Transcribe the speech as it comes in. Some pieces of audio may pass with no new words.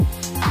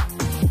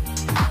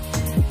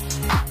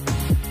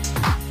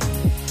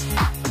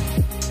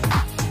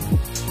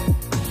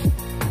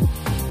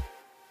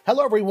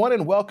Hello, everyone,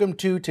 and welcome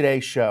to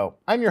today's show.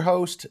 I'm your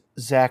host,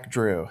 Zach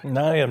Drew. And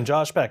I am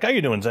Josh Beck. How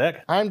you doing,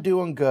 Zach? I'm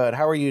doing good.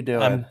 How are you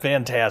doing? I'm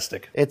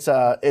fantastic. It's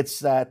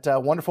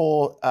that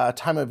wonderful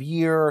time of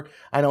year.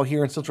 I know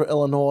here in Central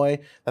Illinois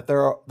that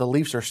the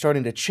leaves are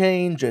starting to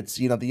change. It's,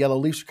 the yellow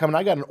leaves are coming.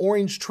 I got an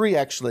orange tree,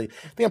 actually.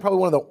 I think I'm probably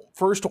one of the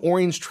first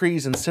orange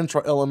trees in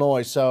Central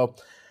Illinois. So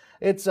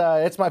it's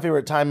my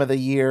favorite time of the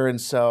year, and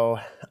so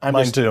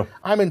Mine too.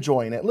 I'm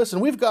enjoying it. Listen,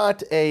 we've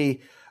got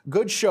a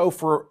good show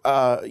for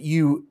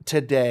you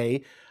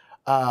today.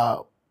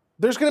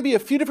 There's going to be a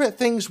few different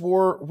things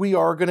we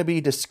are going to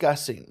be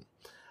discussing.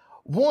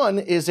 One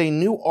is a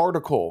new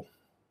article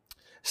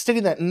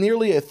stating that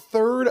nearly a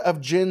third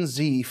of Gen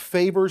Z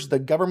favors the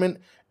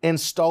government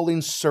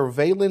installing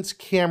surveillance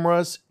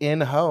cameras in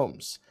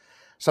homes.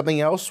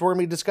 Something else we're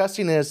going to be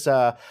discussing is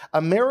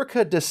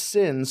America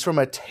descends from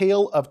a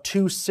tale of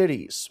two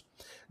cities.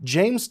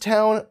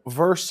 Jamestown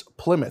versus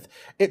Plymouth.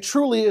 It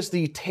truly is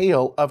the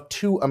tale of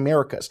two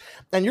Americas.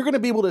 And you're going to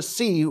be able to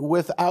see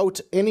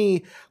without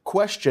any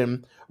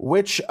question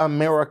which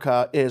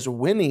America is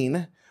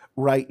winning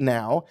right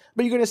now.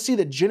 But you're going to see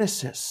the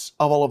genesis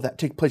of all of that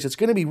take place. It's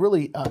going to be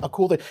really a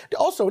cool thing.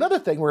 Also, another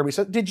thing we're going to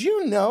be saying, did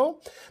you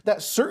know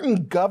that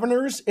certain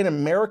governors in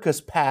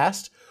America's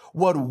past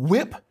would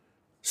whip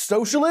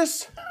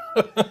socialists?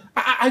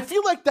 I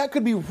feel like that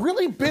could be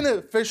really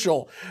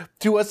beneficial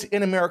to us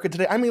in America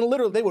today. I mean,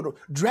 literally, they would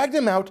drag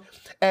them out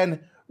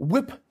and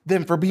whip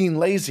them for being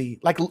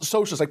lazy, like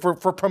socialists, like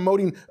for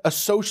promoting a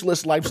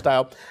socialist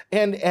lifestyle.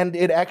 And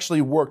it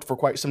actually worked for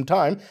quite some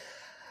time.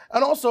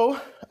 And also,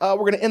 we're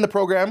going to end the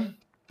program.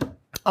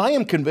 I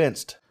am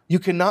convinced you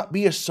cannot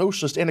be a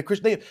socialist and a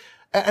Christian.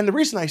 And the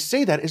reason I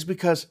say that is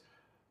because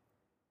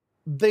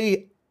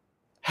they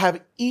have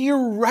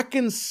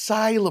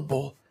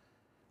irreconcilable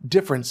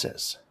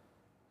differences.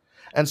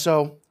 And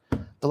so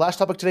the last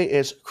topic today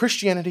is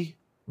Christianity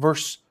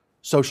versus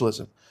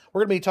socialism.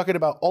 We're going to be talking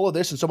about all of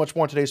this and so much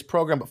more in today's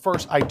program. But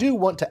first, I do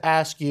want to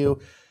ask you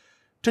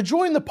to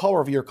join the Paul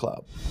Revere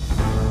Club.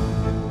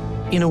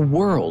 In a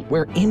world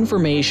where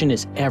information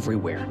is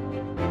everywhere,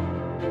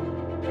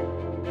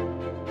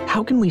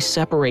 how can we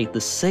separate the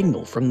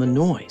signal from the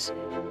noise?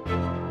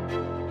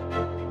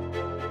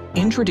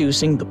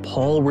 Introducing the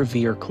Paul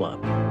Revere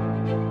Club,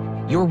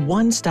 your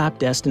one-stop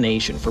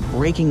destination for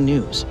breaking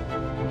news,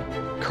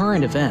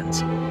 current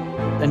events,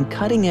 and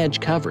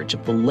cutting-edge coverage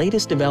of the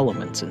latest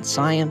developments in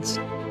science,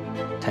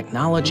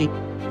 technology,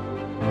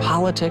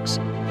 politics,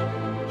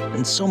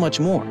 and so much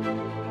more.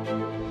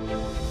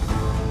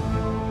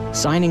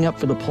 Signing up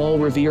for the Paul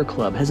Revere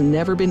Club has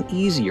never been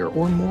easier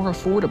or more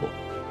affordable.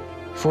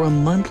 For a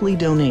monthly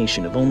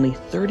donation of only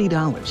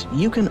 $30,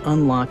 you can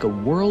unlock a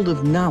world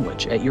of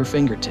knowledge at your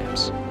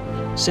fingertips.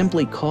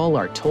 Simply call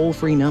our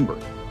toll-free number,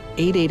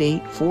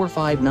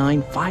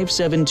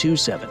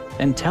 888-459-5727,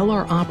 and tell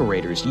our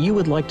operators you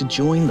would like to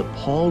join the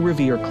Paul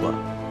Revere Club.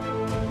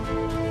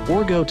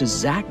 Or go to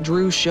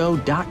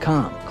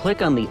ZachDrewShow.com,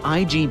 click on the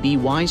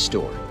IGBY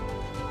store,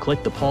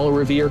 click the Paul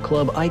Revere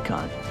Club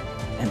icon,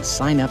 and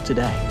sign up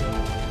today.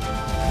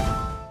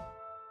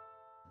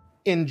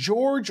 In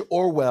George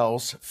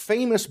Orwell's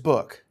famous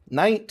book,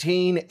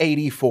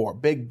 1984,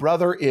 Big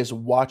Brother is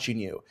watching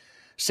you.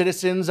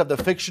 Citizens of the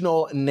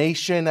fictional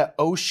nation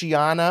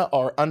Oceania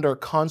are under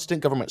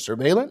constant government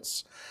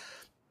surveillance,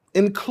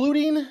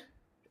 including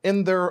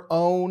in their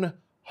own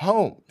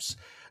homes.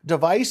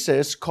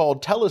 Devices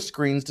called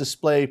telescreens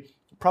display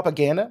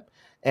propaganda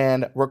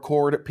and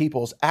record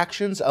people's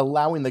actions,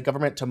 allowing the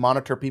government to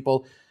monitor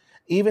people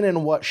even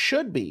in what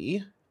should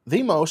be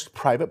the most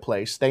private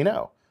place they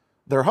know,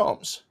 their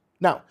homes.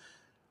 Now,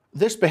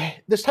 this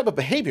type of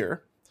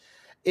behavior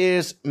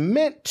is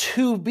meant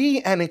to be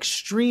an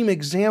extreme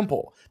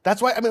example.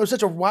 That's why, it was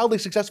such a wildly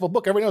successful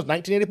book. Everybody knows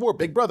 1984,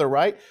 Big Brother,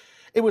 right?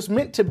 It was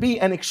meant to be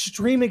an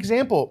extreme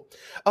example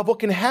of what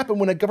can happen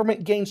when a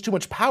government gains too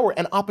much power,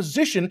 and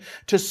opposition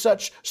to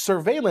such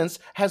surveillance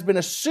has been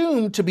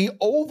assumed to be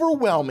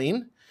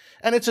overwhelming,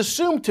 and it's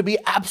assumed to be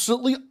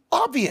absolutely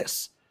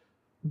obvious.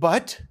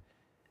 But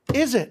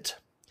is it?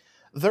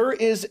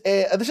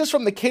 This is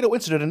from the Cato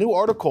Institute, a new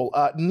article.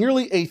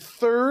 Nearly a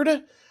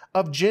third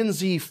of Gen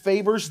Z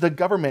favors the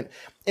government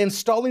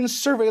installing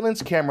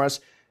surveillance cameras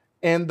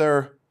in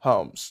their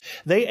homes.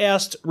 They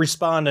asked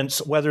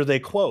respondents whether they,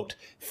 quote,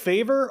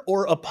 favor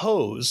or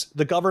oppose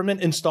the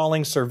government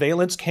installing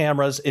surveillance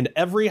cameras in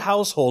every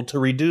household to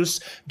reduce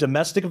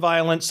domestic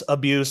violence,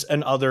 abuse,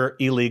 and other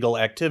illegal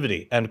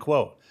activity, end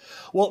quote.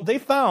 Well, they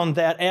found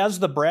that as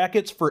the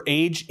brackets for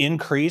age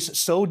increase,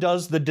 so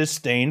does the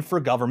disdain for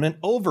government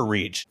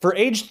overreach. For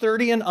age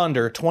 30 and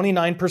under,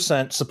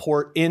 29%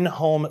 support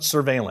in-home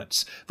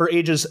surveillance. For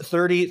ages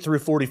 30 through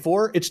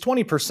 44, it's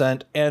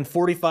 20%, and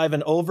 45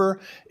 and over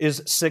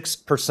is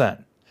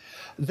 6%.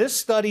 This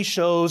study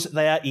shows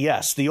that,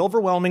 yes, the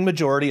overwhelming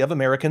majority of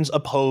Americans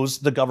oppose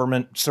the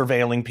government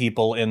surveilling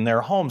people in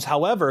their homes.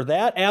 However,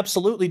 that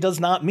absolutely does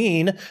not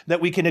mean that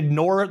we can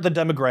ignore the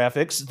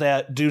demographics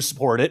that do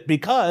support it,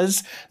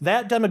 because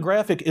that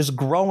demographic is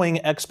growing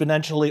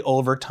exponentially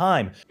over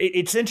time.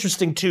 It's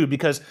interesting, too,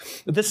 because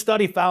this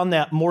study found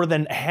that more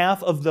than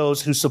half of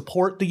those who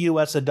support the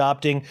U.S.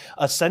 adopting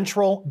a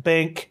central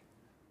bank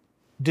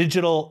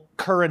digital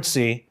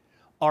currency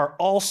are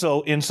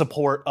also in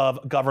support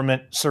of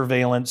government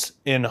surveillance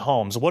in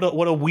homes. What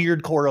a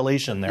weird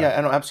correlation there. Yeah,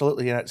 I know,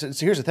 absolutely. And so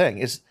here's the thing: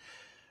 is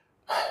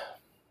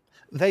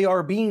they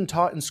are being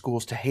taught in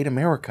schools to hate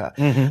America.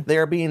 Mm-hmm. They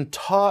are being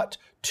taught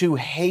to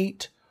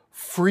hate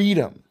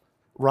freedom,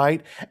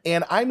 right?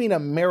 And I mean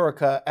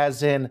America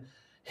as in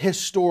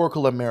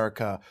historical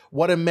America,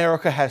 what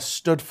America has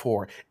stood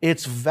for,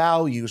 its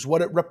values,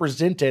 what it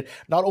represented,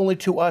 not only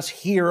to us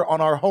here on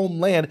our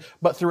homeland,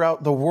 but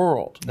throughout the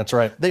world. That's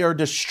right. They are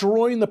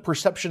destroying the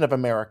perception of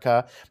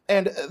America,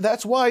 and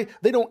that's why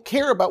they don't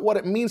care about what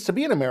it means to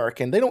be an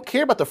American. They don't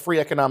care about the free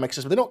economic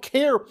system. They don't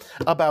care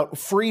about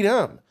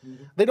freedom.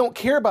 They don't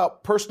care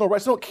about personal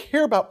rights. They don't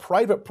care about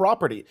private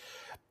property.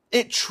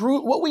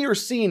 What we are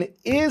seeing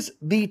is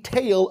the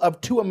tale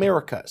of two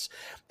Americas.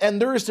 And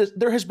there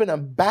has been a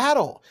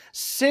battle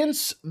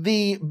since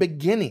the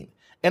beginning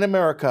in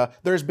America.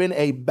 There's been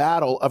a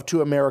battle of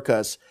two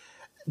Americas,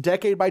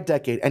 decade by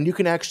decade. And you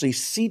can actually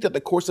see that the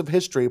course of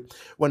history,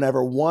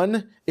 whenever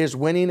one is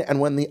winning and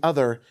when the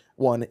other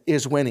one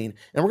is winning.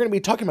 And we're going to be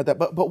talking about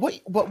that.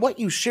 But what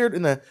you shared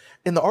in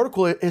the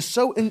article is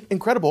so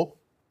incredible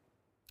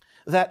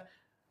that,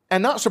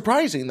 and not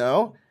surprising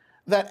though,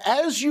 that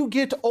as you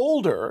get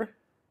older,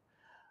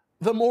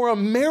 the more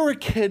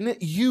American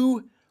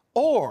you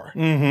are.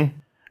 Mm-hmm.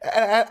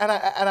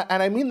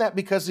 And I mean that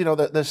because,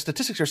 the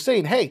statistics are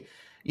saying, hey,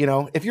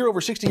 if you're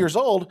over 60 years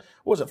old,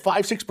 what was it,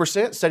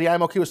 5-6% said, yeah,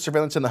 I'm okay with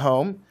surveillance in the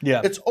home.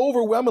 Yeah. It's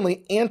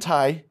overwhelmingly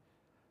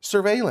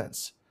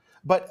anti-surveillance.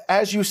 But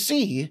as you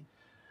see,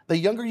 the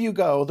younger you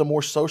go, the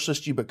more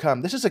socialist you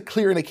become. This is a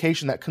clear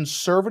indication that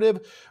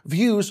conservative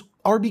views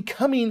are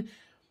becoming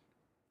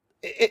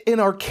an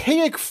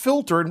archaic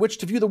filter in which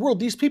to view the world.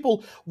 These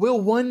people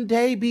will one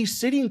day be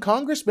sitting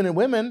congressmen and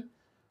women.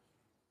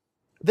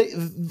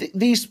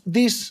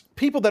 These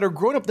people that are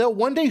grown up, they'll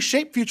one day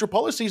shape future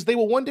policies. They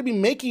will one day be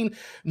making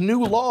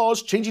new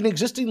laws, changing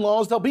existing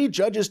laws. They'll be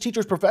judges,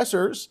 teachers,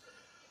 professors.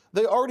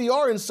 They already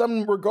are in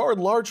some regard,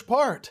 large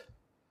part.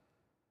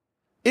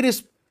 It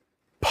is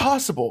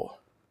possible.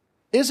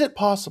 Is it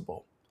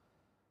possible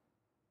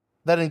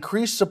that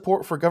increased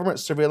support for government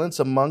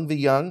surveillance among the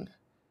young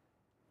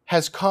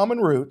has common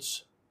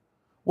roots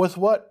with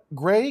what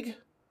Greg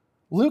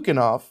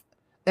Lukianoff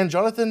and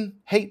Jonathan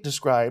Haidt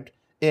described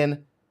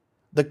in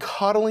The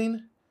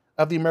Coddling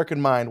of the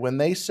American Mind, when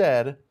they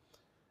said,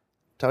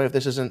 tell me if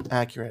this isn't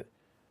accurate,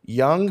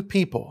 young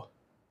people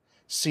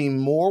seem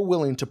more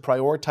willing to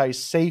prioritize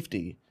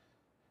safety,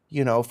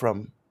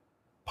 from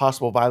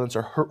possible violence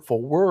or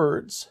hurtful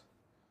words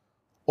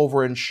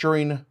over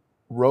ensuring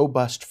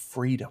robust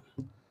freedom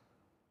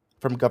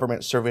from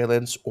government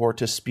surveillance or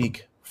to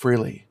speak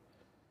freely.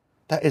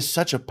 That is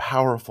such a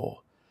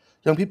powerful.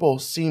 Young people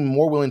seem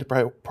more willing to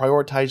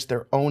prioritize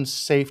their own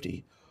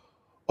safety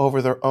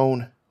over their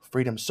own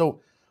freedom.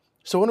 So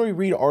when we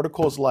read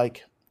articles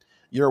like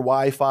your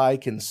Wi-Fi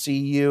can see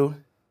you,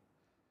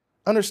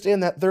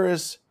 understand that there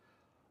is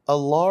a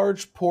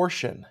large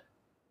portion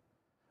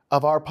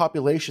of our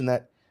population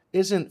that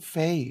isn't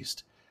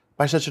fazed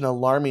by such an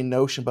alarming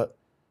notion, but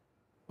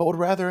would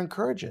rather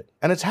encourage it.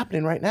 And it's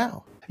happening right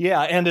now.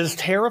 Yeah, and as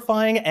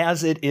terrifying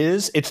as it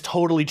is, it's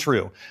totally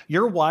true.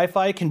 Your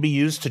Wi-Fi can be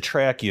used to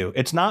track you.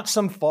 It's not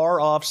some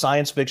far-off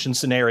science fiction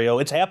scenario.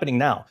 It's happening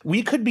now.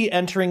 We could be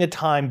entering a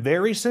time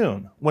very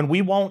soon when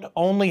we won't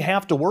only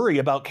have to worry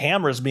about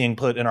cameras being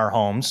put in our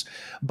homes,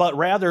 but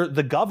rather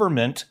the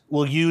government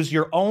will use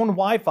your own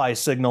Wi-Fi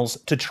signals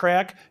to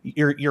track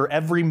your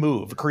every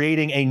move,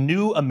 creating a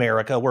new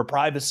America where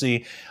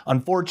privacy,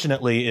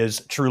 unfortunately, is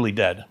truly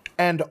dead.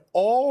 And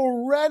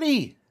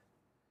already,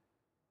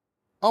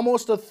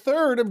 almost a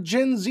third of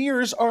Gen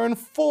Zers are in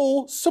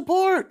full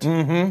support.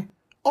 Mm-hmm.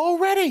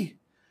 Already.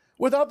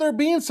 Without there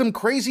being some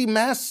crazy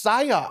mass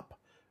psyop.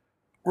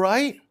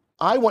 Right?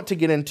 I want to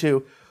get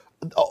into,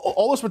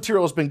 all this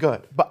material has been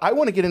good, but I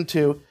want to get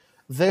into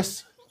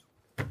this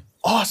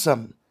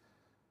awesome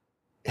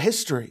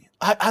history.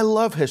 I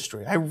love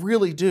history. I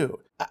really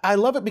do. I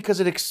love it because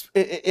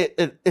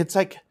it's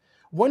like,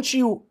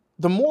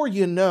 the more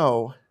you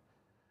know,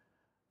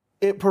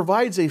 it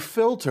provides a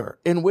filter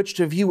in which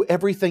to view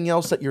everything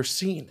else that you're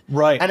seeing.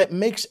 Right. And it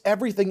makes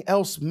everything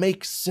else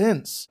make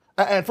sense.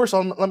 And first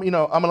of all, I'm going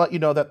to let you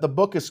know that the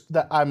book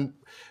that I'm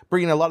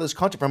bringing a lot of this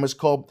content from is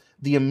called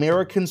The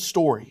American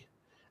Story.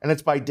 And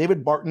it's by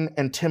David Barton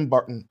and Tim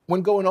Barton.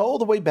 When going all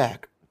the way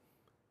back,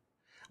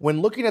 when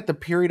looking at the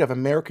period of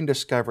American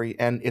discovery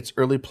and its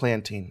early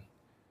planting,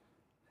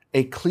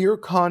 a clear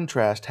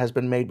contrast has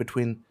been made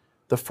between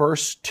the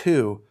first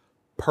two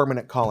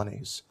permanent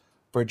colonies,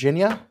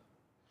 Virginia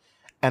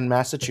and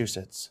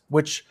Massachusetts,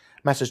 which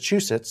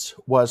Massachusetts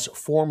was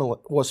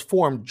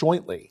formed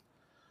jointly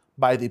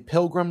by the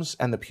Pilgrims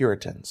and the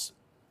Puritans.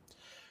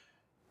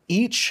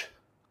 Each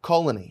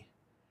colony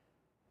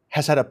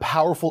has had a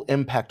powerful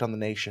impact on the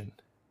nation,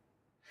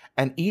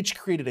 and each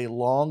created a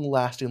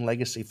long-lasting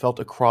legacy felt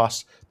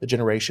across the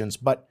generations,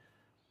 but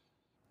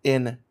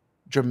in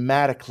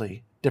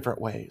dramatically different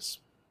ways.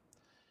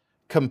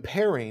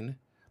 Comparing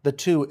the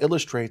two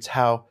illustrates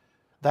how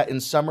that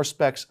in some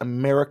respects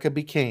America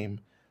became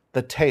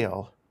the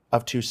tale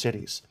of two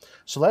cities.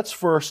 So let's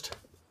first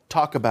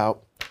talk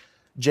about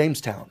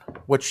Jamestown,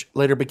 which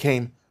later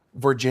became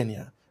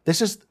Virginia.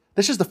 This is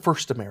the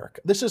first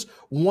America. This is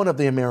one of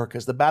the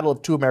Americas, the Battle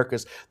of Two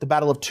Americas, the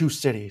Battle of Two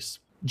Cities.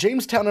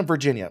 Jamestown and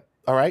Virginia,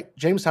 all right?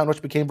 Jamestown,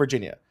 which became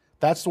Virginia.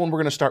 That's the one we're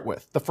going to start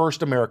with, the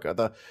first America,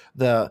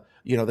 the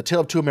tale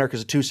of two Americas,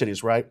 the two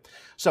cities, right?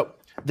 So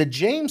the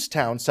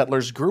Jamestown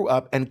settlers grew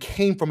up and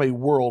came from a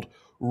world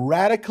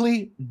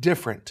radically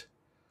different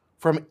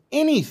from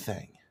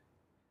anything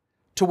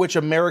to which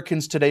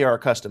Americans today are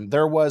accustomed.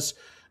 There was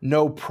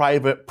no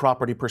private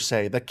property per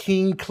se. The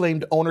king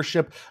claimed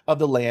ownership of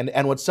the land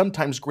and would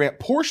sometimes grant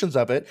portions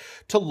of it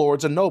to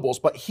lords and nobles,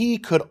 but he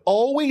could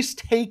always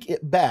take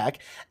it back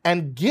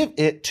and give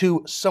it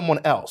to someone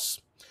else.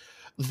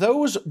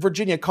 Those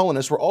Virginia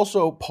colonists were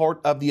also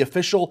part of the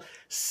official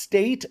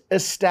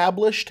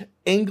state-established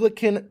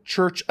Anglican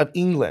Church of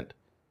England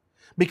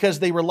because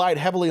they relied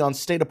heavily on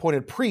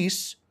state-appointed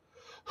priests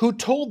who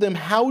told them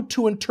how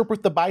to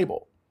interpret the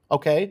Bible.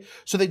 Okay,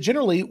 so they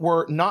generally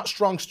were not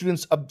strong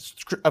students of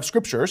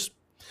scriptures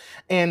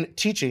and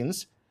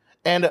teachings,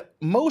 and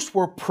most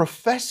were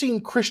professing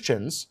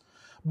Christians,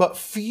 but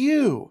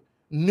few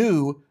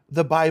knew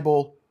the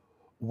Bible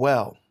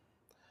well.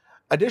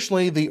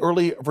 Additionally, the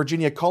early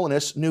Virginia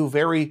colonists knew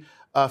very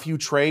few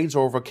trades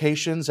or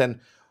vocations,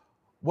 and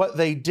what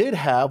they did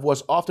have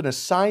was often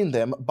assigned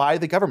them by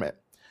the government.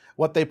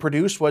 What they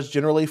produced was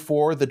generally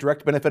for the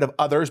direct benefit of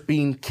others,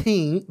 being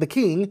the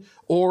king,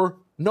 or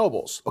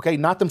nobles, okay,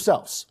 not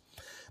themselves.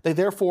 They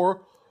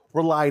therefore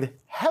relied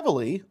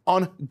heavily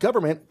on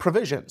government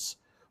provisions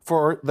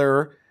for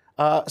their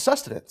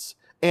sustenance.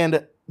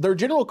 And their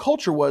general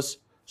culture was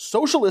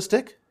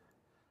socialistic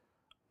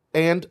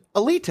and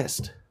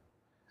elitist.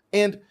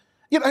 And,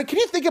 can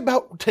you think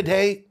about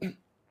today,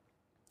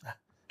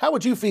 how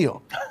would you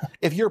feel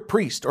if your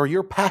priest or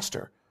your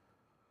pastor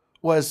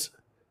was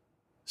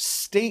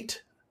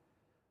state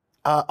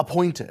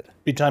appointed?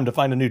 Be time to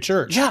find a new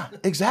church. Yeah,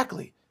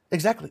 exactly.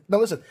 Exactly. Now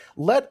listen,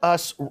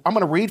 I'm going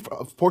to read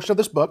a portion of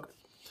this book.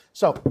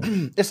 So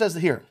it says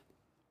here,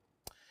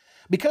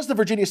 because the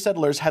Virginia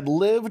settlers had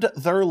lived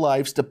their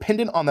lives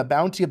dependent on the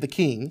bounty of the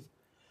king,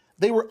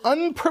 they were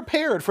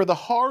unprepared for the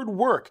hard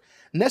work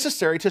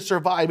necessary to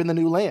survive in the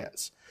new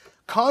lands.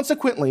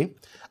 Consequently,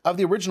 of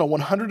the original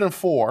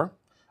 104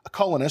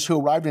 colonists who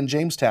arrived in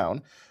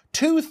Jamestown,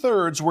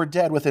 2/3 were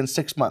dead within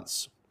 6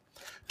 months.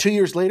 2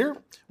 years later,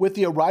 with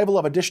the arrival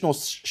of additional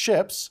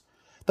ships,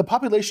 the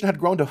population had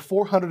grown to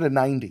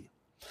 490,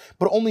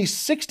 but only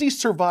 60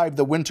 survived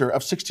the winter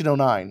of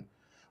 1609,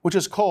 which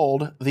is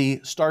called the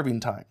starving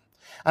time.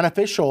 An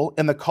official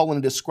in the colony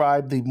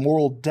described the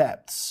moral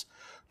depths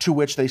to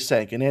which they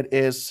sank, and it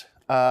is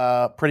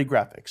pretty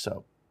graphic,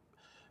 so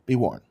be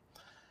warned.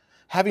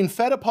 Having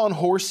fed upon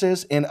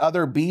horses and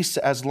other beasts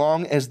as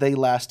long as they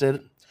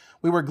lasted,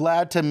 we were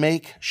glad to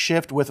make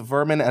shift with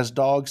vermin as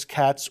dogs,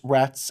 cats,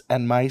 rats,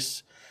 and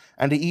mice,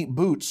 and to eat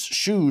boots,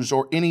 shoes,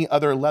 or any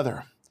other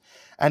leather.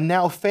 And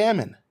now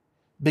famine,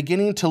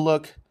 beginning to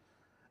look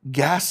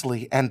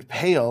ghastly and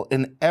pale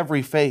in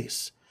every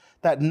face,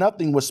 that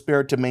nothing was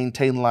spared to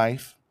maintain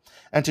life,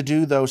 and to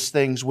do those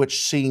things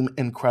which seem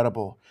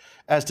incredible,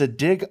 as to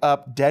dig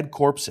up dead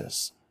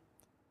corpses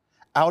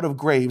out of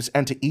graves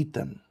and to eat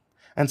them.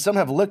 And some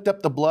have licked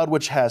up the blood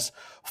which has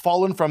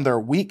fallen from their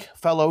weak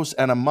fellows,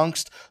 and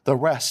amongst the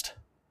rest,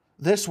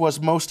 this was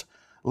most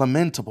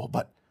lamentable,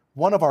 but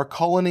one of our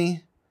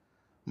colony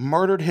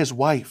murdered his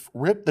wife,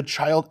 ripped the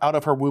child out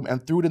of her womb,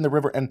 and threw it in the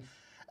river, and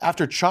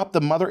after chopped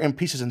the mother in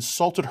pieces,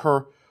 insulted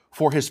her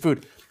for his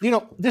food.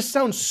 This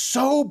sounds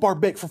so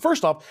barbaric.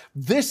 First off,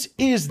 this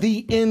is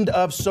the end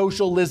of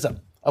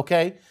socialism,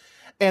 okay?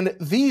 And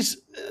these,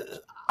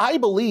 I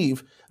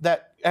believe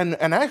that, and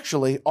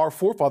actually our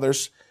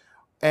forefathers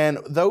and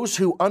those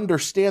who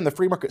understand the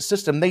free market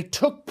system, they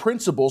took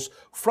principles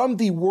from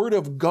the Word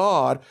of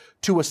God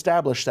to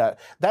establish that.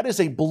 That is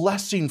a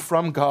blessing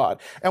from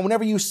God. And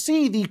whenever you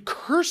see the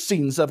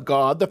cursings of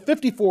God, the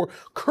 54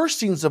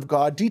 cursings of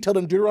God detailed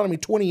in Deuteronomy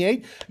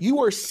 28, you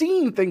are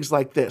seeing things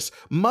like this.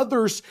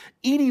 Mothers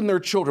eating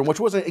their children, which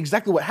wasn't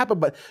exactly what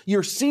happened, but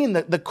you're seeing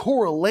the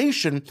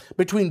correlation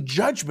between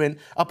judgment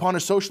upon a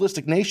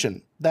socialistic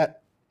nation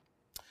that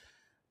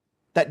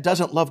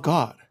doesn't love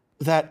God,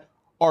 that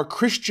are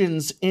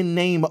Christians in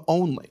name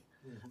only,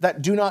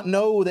 that do not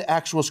know the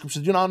actual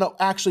scriptures, do not know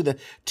actually the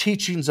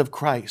teachings of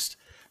Christ,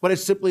 but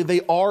it's simply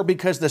they are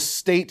because the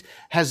state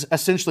has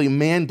essentially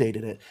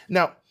mandated it.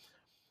 Now,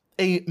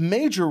 a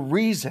major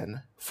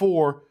reason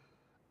for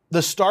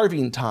the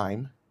starving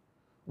time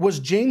was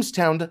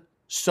Jamestown's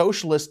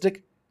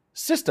socialistic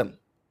system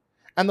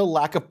and the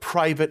lack of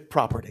private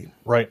property.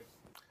 Right.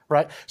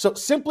 Right? So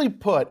simply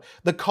put,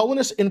 the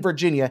colonists in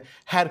Virginia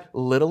had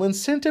little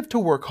incentive to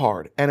work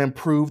hard and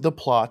improve the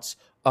plots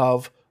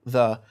of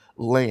the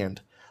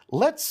land.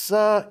 Let's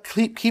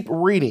keep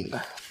reading.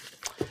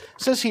 It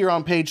says here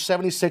on page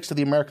 76 of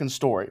the American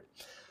Story,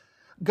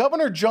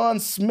 Governor John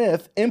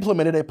Smith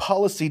implemented a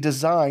policy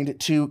designed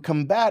to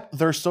combat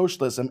their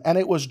socialism, and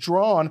it was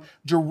drawn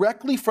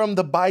directly from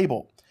the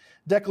Bible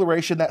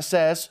declaration that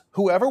says,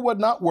 whoever would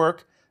not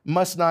work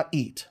must not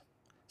eat.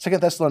 2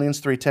 Thessalonians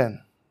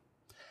 3:10.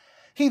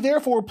 He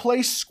therefore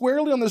placed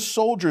squarely on the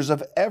soldiers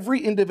of every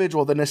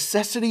individual the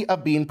necessity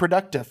of being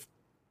productive.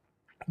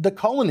 The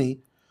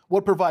colony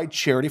would provide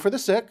charity for the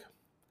sick,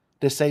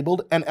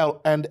 disabled, and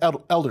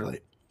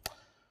elderly,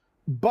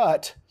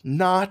 but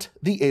not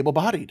the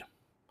able-bodied.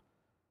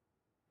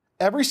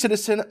 Every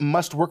citizen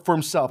must work for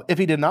himself. If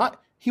he did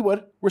not, he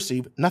would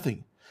receive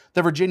nothing.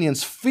 The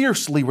Virginians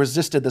fiercely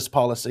resisted this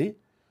policy,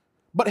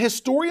 but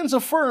historians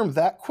affirm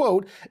that,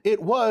 quote,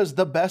 it was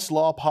the best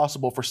law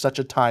possible for such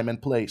a time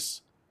and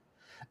place.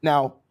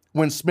 Now,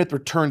 when Smith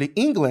returned to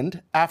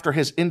England after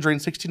his injury in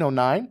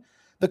 1609,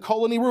 the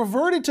colony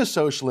reverted to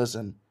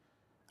socialism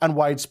and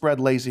widespread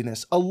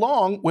laziness,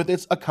 along with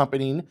its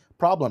accompanying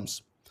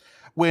problems.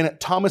 When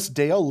Thomas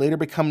Dale later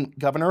became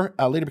governor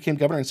in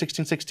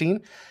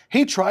 1616,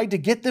 he tried to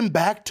get them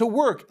back to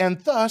work and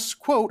thus,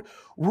 quote,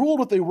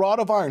 ruled with a rod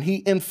of iron.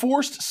 He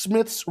enforced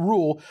Smith's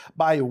rule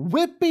by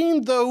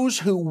whipping those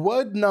who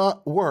would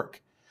not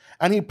work.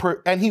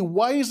 And he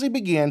wisely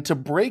began to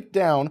break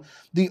down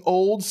the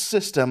old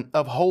system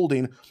of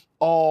holding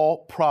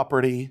all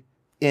property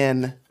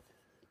in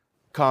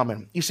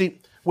common. You see,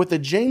 with the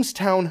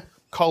Jamestown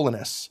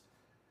colonists,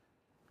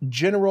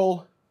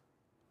 general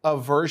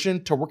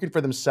aversion to working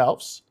for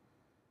themselves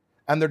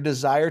and their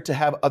desire to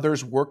have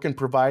others work and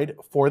provide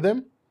for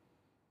them,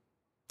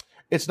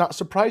 it's not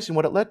surprising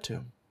what it led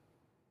to.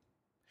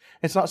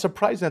 It's not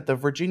surprising that the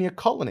Virginia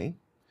colony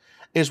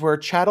is where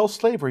chattel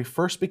slavery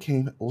first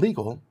became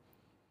legal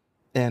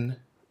in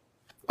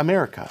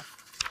America.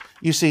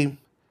 You see,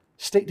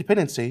 state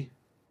dependency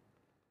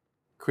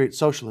creates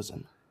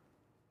socialism.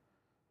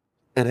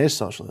 It is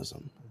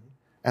socialism.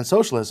 And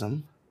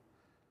socialism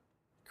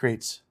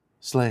creates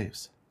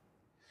slaves.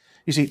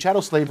 You see,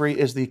 chattel slavery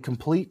is the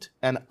complete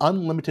and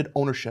unlimited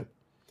ownership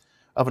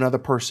of another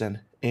person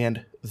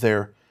and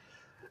their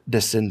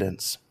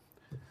descendants.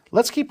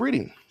 Let's keep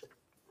reading.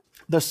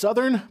 The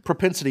Southern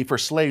propensity for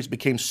slaves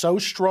became so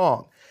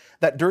strong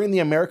that during the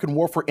American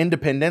War for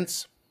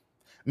Independence,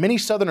 many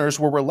Southerners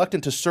were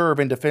reluctant to serve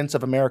in defense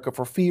of America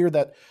for fear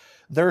that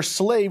their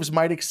slaves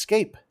might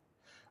escape.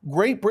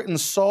 Great Britain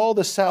saw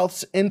the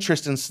South's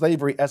interest in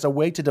slavery as a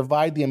way to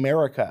divide the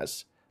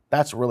Americas.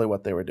 That's really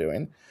what they were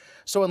doing.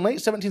 So in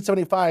late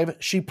 1775,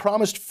 she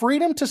promised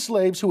freedom to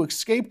slaves who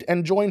escaped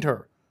and joined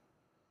her.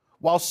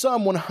 While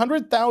some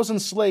 100,000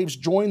 slaves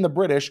joined the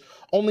British,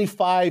 only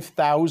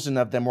 5,000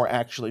 of them were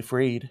actually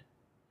freed,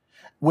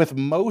 with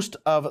most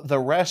of the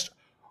rest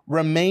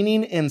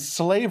remaining in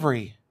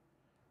slavery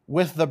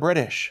with the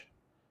British.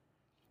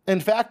 In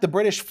fact, the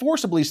British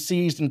forcibly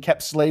seized and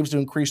kept slaves to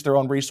increase their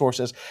own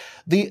resources.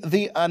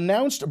 The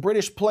announced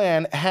British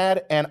plan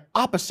had an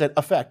opposite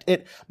effect.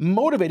 It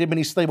motivated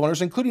many slave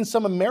owners, including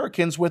some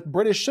Americans with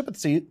British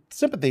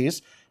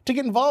sympathies, to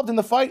get involved in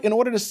the fight in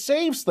order to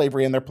save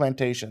slavery in their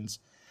plantations.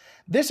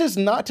 This is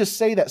not to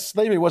say that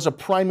slavery was a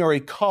primary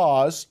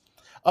cause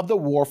of the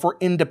war for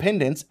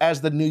independence,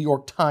 as the New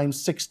York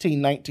Times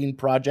 1619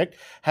 Project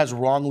has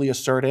wrongly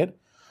asserted.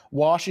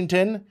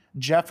 Washington,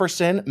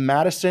 Jefferson,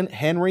 Madison,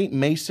 Henry,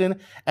 Mason,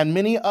 and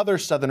many other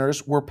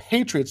Southerners were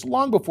patriots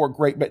long before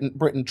Great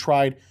Britain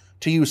tried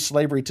to use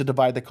slavery to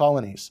divide the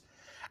colonies.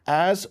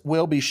 As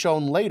will be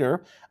shown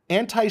later,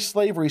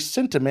 anti-slavery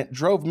sentiment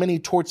drove many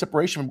toward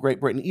separation from Great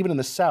Britain, even in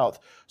the South.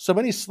 So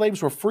many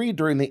slaves were freed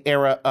during the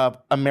era of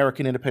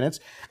American independence.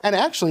 And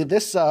actually,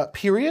 this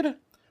period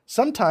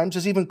sometimes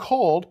is even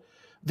called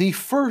the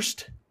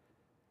first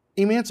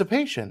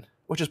emancipation,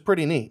 which is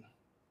pretty neat.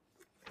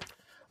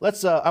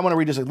 I want to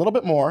read just a little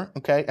bit more,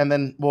 okay, and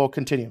then we'll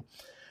continue.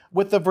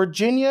 With the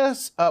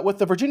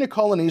Virginia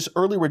colony's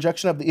early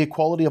rejection of the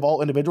equality of all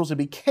individuals, it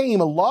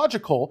became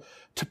logical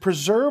to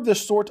preserve the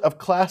sort of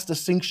class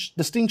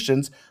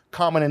distinctions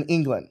common in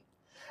England.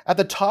 At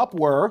the top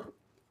were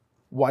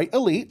white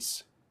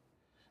elites,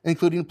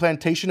 including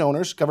plantation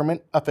owners,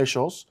 government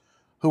officials,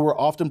 who were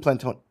often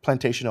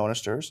plantation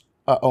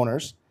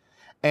owners,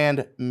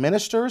 and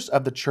ministers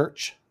of the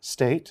church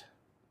state.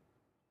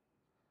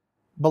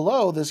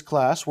 Below this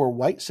class were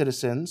white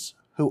citizens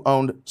who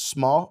owned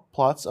small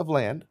plots of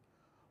land,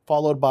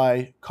 followed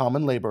by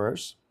common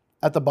laborers.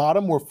 At the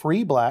bottom were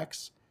free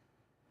blacks,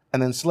 and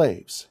then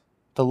slaves.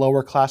 The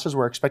lower classes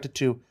were expected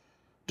to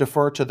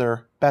defer to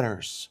their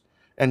betters,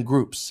 and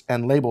groups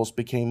and labels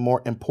became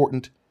more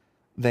important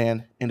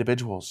than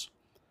individuals.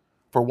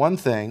 For one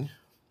thing,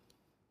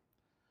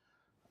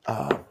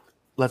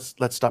 let's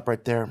stop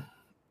right there.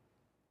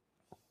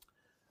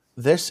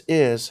 This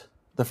is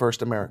the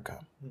first America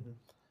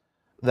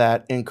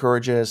that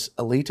encourages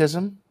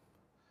elitism,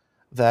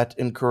 that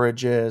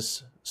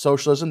encourages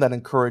socialism, that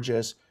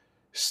encourages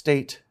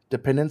state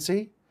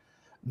dependency,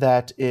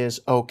 that is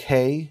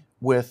okay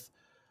with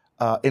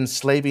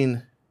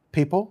enslaving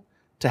people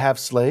to have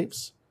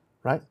slaves,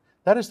 right?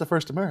 That is the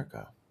first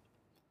America.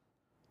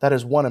 That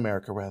is one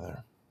America,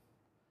 rather.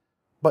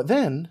 But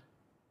then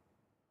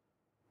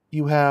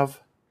you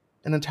have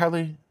an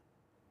entirely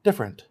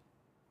different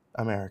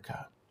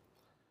America.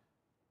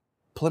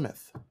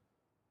 Plymouth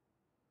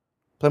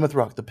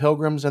Rock, the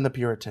Pilgrims and the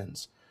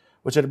Puritans,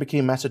 which later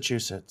became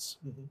Massachusetts.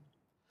 Mm-hmm.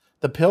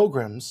 The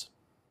Pilgrims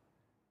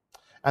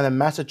and the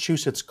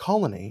Massachusetts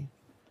colony,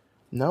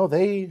 no,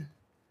 they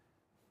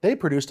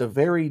produced a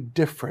very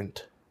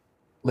different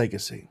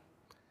legacy.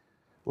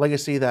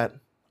 Legacy that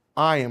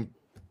I am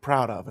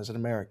proud of as an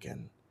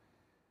American.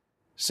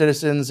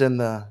 Citizens in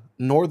the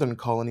northern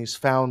colonies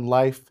found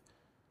life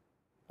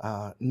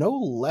no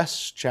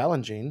less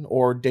challenging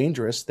or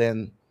dangerous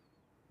than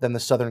the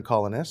southern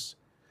colonists.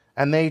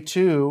 And they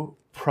too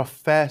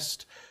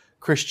professed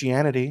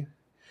Christianity,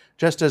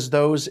 just as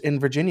those in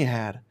Virginia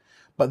had.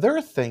 But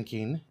their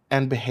thinking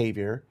and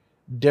behavior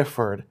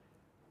differed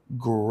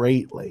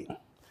greatly.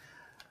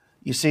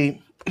 You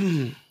see,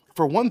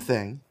 for one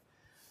thing,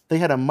 they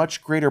had a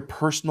much greater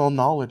personal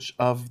knowledge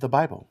of the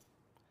Bible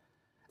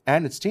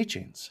and its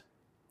teachings.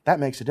 That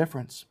makes a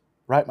difference,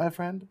 right, my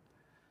friend?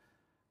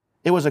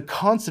 It was a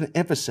constant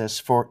emphasis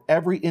for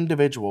every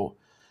individual,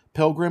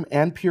 Pilgrim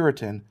and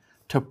Puritan,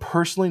 to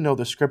personally know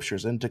the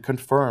Scriptures and to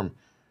conform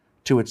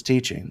to its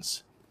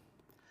teachings.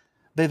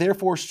 They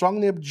therefore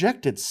strongly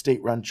objected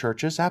state-run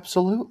churches,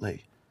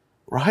 absolutely,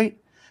 right?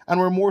 And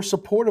were more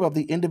supportive of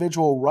the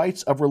individual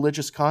rights of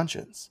religious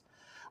conscience.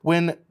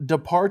 When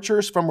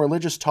departures from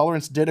religious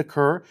tolerance did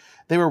occur,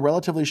 they were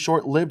relatively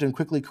short-lived and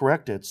quickly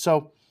corrected.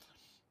 So,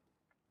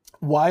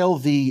 while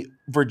the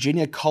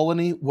Virginia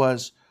colony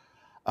was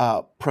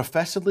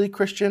professedly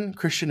Christian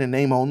in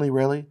name only,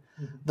 really,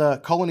 mm-hmm. the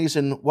colonies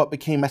in what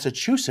became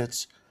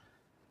Massachusetts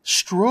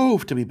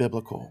strove to be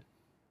biblical,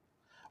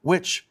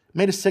 which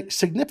made a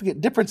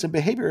significant difference in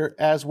behavior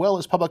as well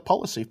as public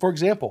policy. For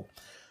example,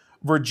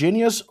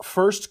 Virginia's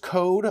first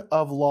code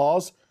of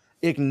laws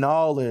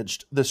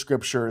acknowledged the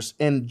Scriptures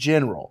in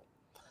general,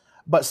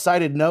 but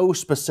cited no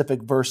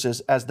specific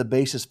verses as the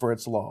basis for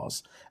its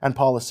laws and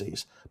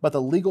policies. But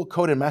the legal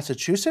code in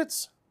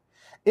Massachusetts,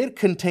 it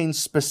contains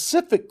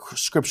specific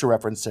Scripture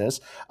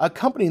references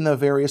accompanying the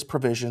various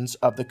provisions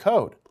of the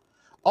code.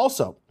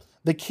 Also,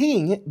 the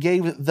king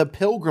gave the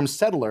Pilgrim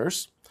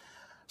settlers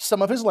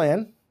some of his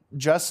land,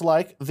 just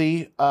like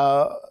the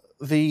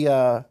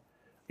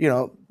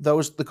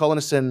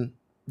colonists in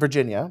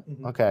Virginia,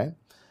 mm-hmm. okay?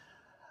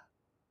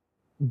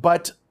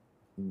 But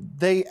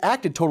they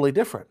acted totally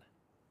different.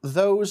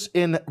 Those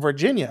in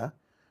Virginia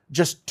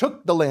just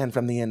took the land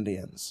from the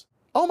Indians.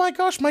 Oh my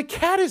gosh, my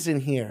cat is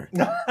in here.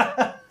 Hi.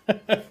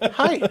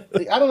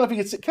 I don't know if you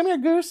can see. Come here,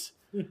 Goose.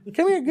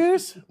 Come here,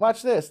 Goose.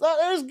 Watch this. Oh,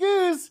 there's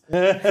Goose.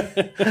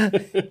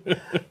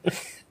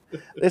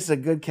 This is a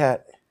good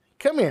cat.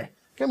 Come here.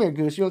 Come here,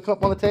 Goose. You want to come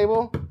up on the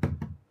table?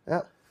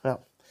 Yeah.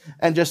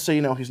 And just so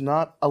you know, he's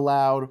not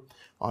allowed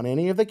on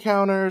any of the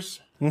counters,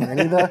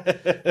 any of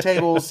the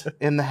tables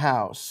in the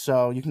house.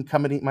 So you can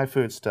come and eat my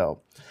food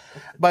still.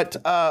 But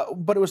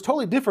it was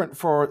totally different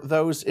for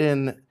those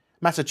in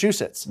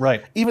Massachusetts.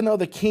 Right. Even though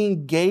the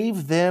king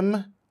gave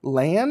them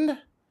land,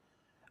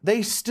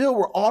 they still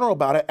were honorable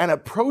about it and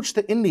approached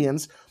the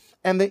Indians.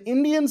 And the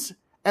Indians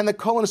and the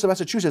colonists of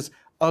Massachusetts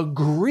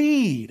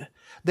agreed.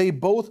 They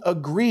both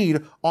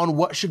agreed on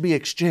what should be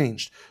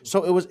exchanged.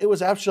 So it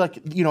was actually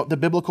like, the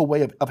biblical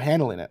way of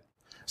handling it.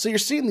 So you're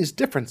seeing these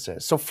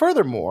differences. So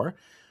furthermore,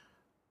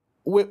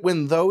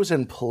 when those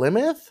in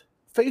Plymouth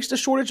faced a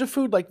shortage of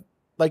food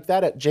like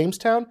that at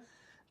Jamestown,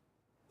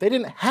 they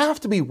didn't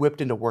have to be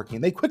whipped into working.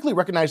 They quickly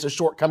recognized the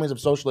shortcomings of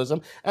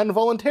socialism and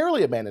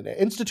voluntarily abandoned it,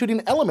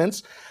 instituting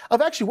elements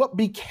of actually what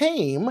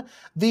became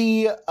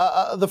the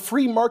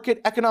free market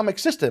economic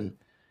system.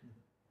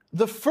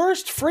 The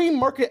first free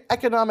market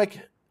economic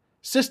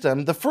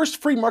system, the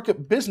first free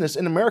market business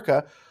in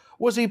America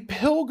was a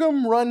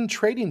Pilgrim-run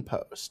trading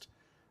post.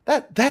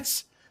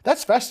 That's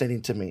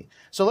fascinating to me.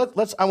 So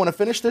I want to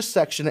finish this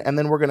section, and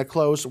then we're going to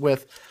close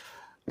with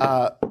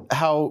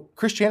how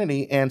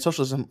Christianity and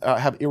socialism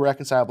have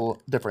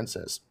irreconcilable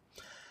differences.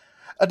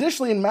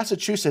 Additionally, in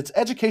Massachusetts,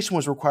 education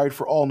was required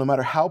for all, no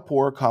matter how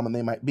poor or common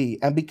they might be.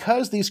 And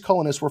because these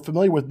colonists were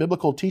familiar with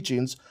biblical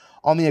teachings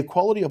on the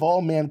equality of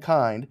all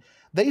mankind,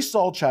 they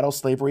saw chattel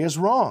slavery as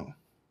wrong.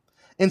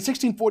 In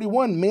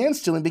 1641,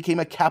 manstealing became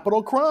a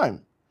capital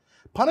crime,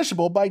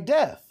 punishable by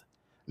death.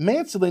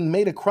 Manstealing,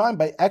 made a crime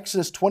by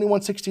Exodus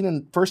 21:16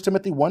 and 1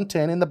 Timothy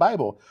 1:10 in the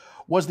Bible,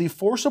 was the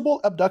forcible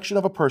abduction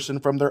of a person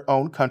from their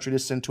own country to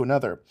send to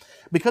another.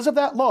 Because of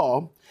that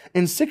law,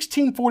 in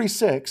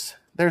 1646,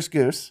 there's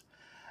Goose,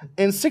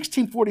 in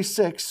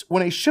 1646,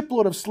 when a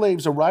shipload of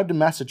slaves arrived in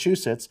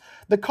Massachusetts,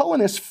 the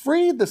colonists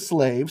freed the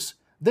slaves,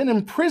 then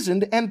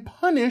imprisoned and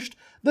punished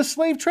the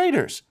slave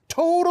traders.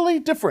 Totally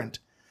different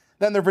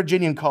than their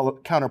Virginian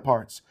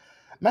counterparts.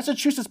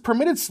 Massachusetts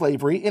permitted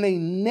slavery in a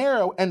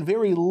narrow and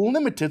very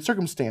limited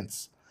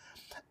circumstance.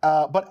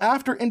 But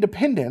after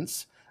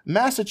independence,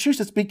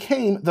 Massachusetts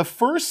became the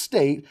first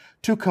state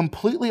to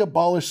completely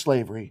abolish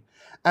slavery.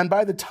 And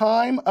by the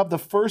time of the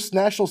first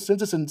national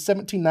census in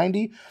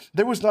 1790,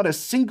 there was not a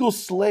single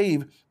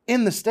slave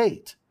in the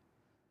state.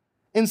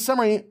 In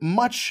summary,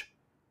 much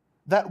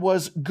that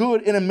was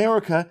good in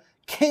America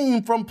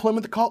came from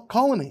Plymouth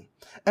colony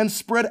and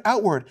spread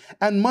outward,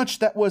 and much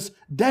that was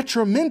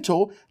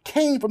detrimental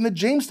came from the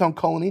Jamestown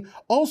colony,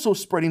 also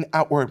spreading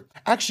outward.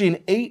 Actually, in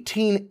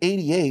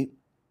 1888,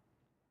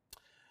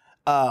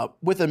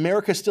 with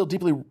America still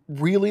deeply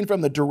reeling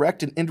from the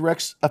direct and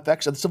indirect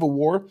effects of the Civil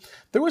War,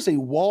 there was a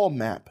wall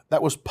map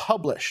that was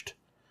published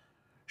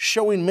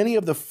showing many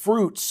of the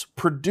fruits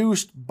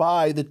produced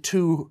by the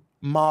two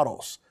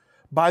models,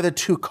 by the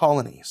two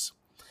colonies.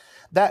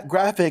 That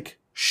graphic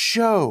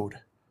showed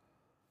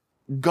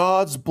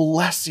God's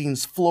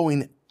blessings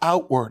flowing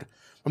outward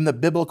from the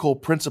biblical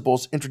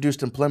principles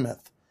introduced in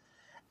Plymouth.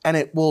 And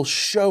it will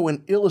show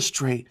and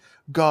illustrate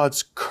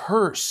God's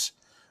curse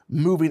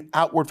moving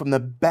outward from the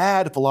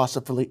bad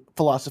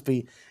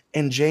philosophy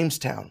in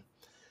Jamestown.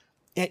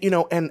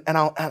 And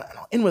I'll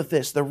end with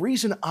this. The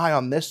reason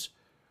on this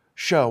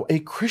show, a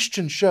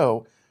Christian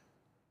show,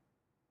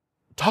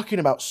 talking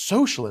about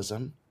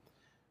socialism,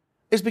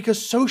 is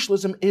because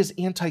socialism is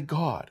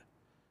anti-God.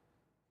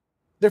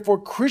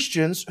 Therefore,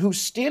 Christians who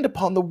stand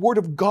upon the word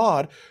of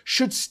God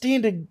should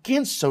stand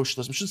against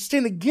socialism, should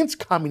stand against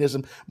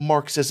communism,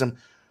 Marxism.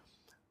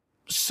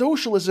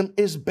 Socialism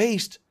is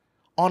based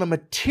on a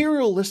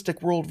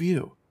materialistic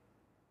worldview.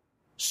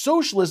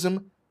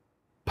 Socialism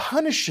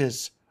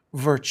punishes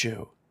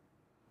virtue.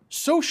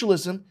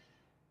 Socialism,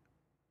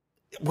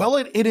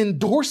 it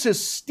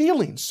endorses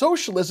stealing.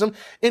 Socialism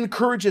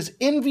encourages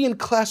envy and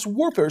class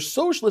warfare.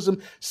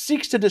 Socialism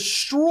seeks to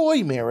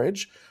destroy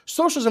marriage.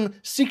 Socialism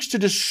seeks to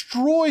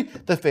destroy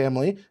the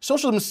family.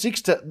 Socialism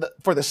seeks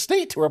for the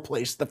state to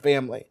replace the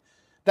family.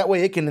 That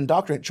way it can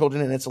indoctrinate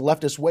children in its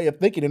leftist way of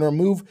thinking and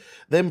remove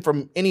them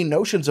from any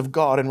notions of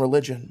God and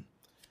religion.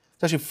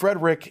 It's actually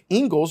Frederick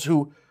Engels,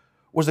 who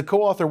was the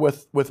co-author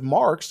with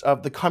Marx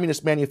of the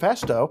Communist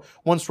Manifesto,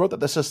 once wrote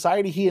that the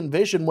society he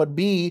envisioned would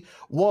be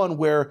one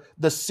where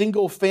the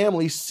single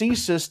family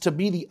ceases to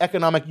be the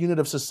economic unit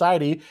of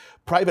society.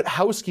 Private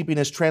housekeeping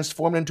is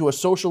transformed into a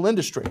social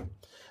industry.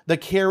 The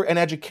care and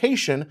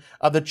education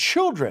of the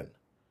children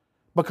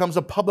becomes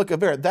a public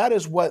affair. That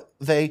is what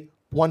they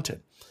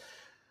wanted.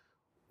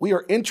 We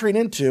are entering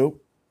into,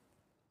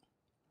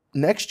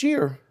 next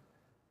year,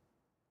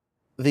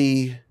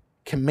 the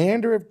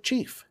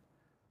commander-in-chief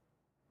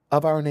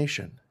of our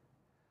nation.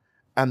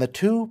 And the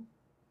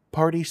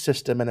two-party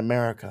system in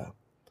America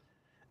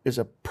is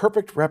a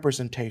perfect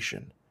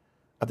representation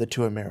of the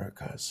two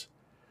Americas.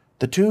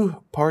 The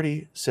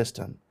two-party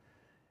system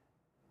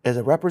is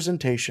a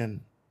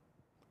representation,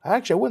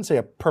 actually I wouldn't say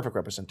a perfect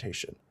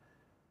representation,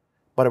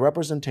 but a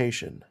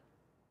representation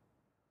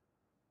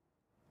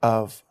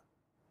of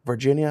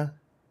Virginia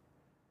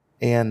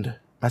and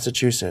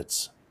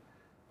Massachusetts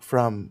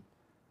from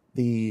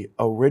the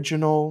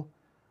original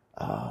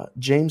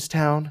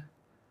Jamestown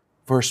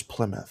versus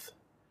Plymouth.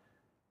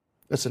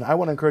 Listen, I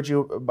want to encourage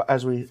you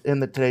as we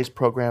end today's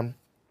program.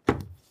 We're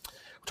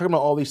talking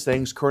about all these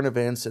things, current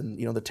events, and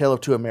the tale of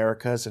two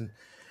Americas, and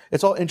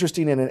it's all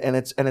interesting and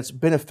it's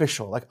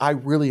beneficial. Like, I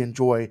really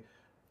enjoy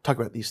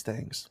talking about these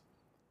things,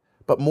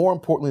 but more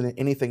importantly than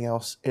anything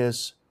else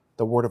is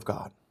the Word of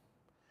God.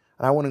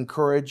 And I want to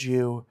encourage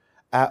you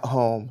at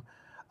home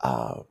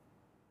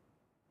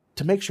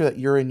to make sure that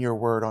you're in your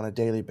Word on a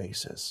daily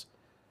basis,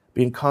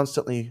 being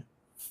constantly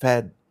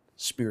fed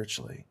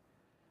spiritually.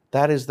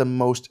 That is the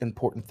most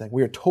important thing.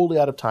 We are totally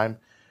out of time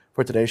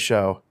for today's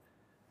show,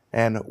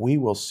 and we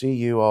will see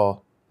you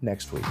all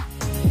next week.